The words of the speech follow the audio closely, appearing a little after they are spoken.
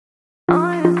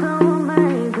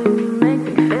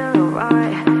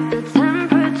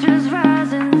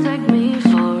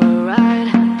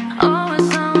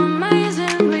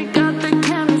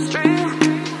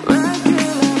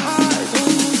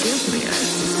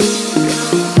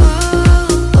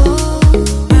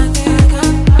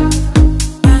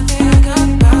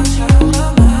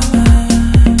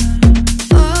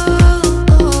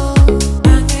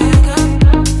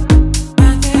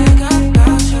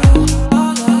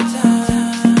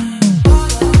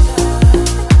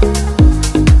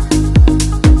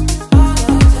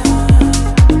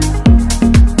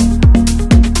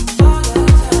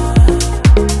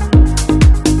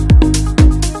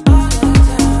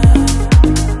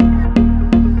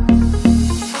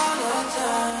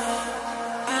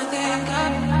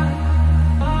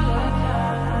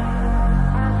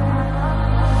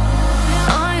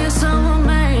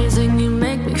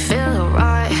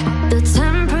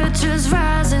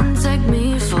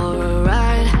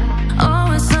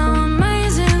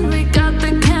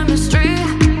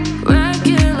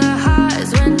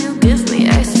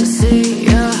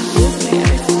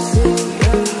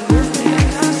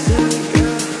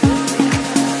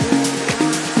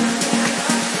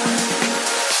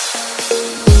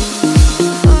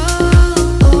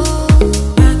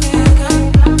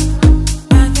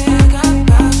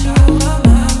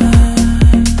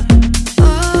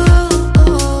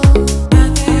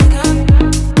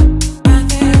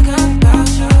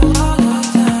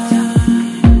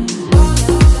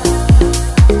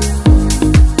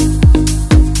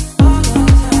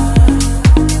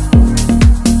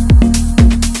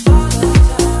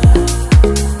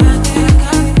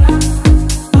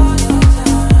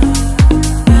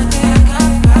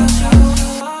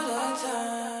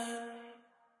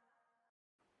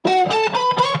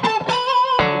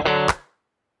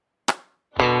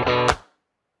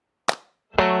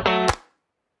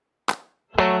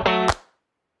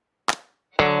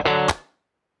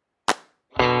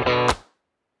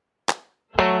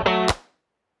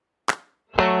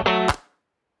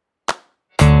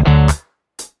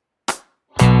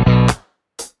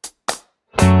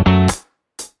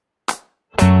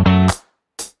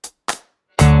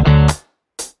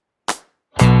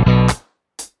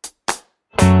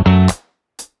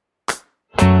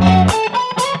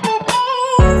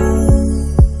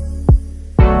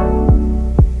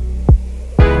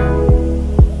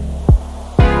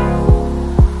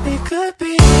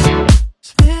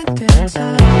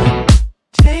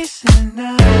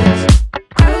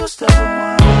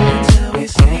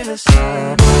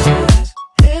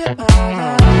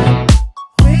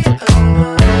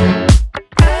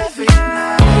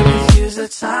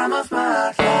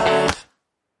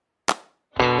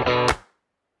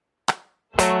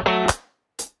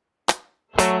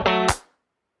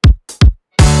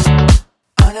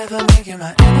never make you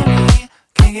my enemy.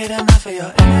 Can't get enough of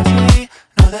your energy.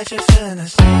 Know that you're feeling the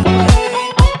same way.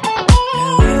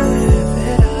 Yeah, we live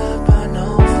it up, I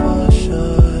know for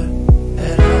sure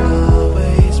that I'll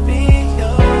always be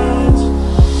yours.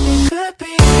 We could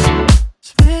be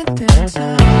spending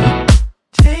time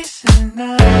chasing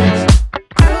us,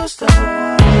 cruise the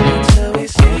world until we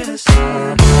see the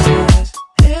sunrise.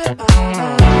 In my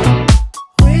mind,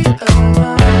 we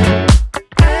align.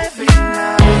 Every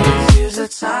night is the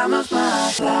time of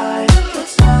my life. The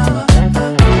time of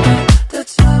the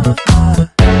time of my,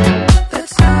 the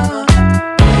time of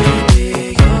baby,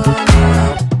 you're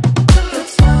mine. The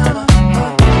time of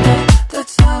the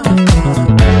time of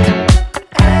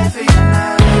every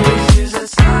night is the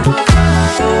time of my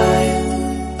life.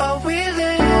 Oh, we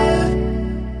live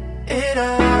it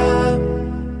up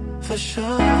for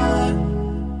sure.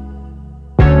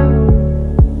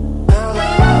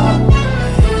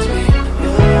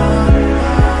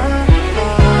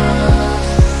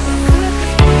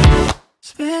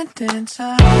 Spending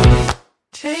time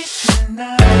chasing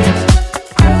nights,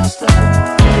 cross the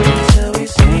water until we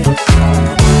see the sun.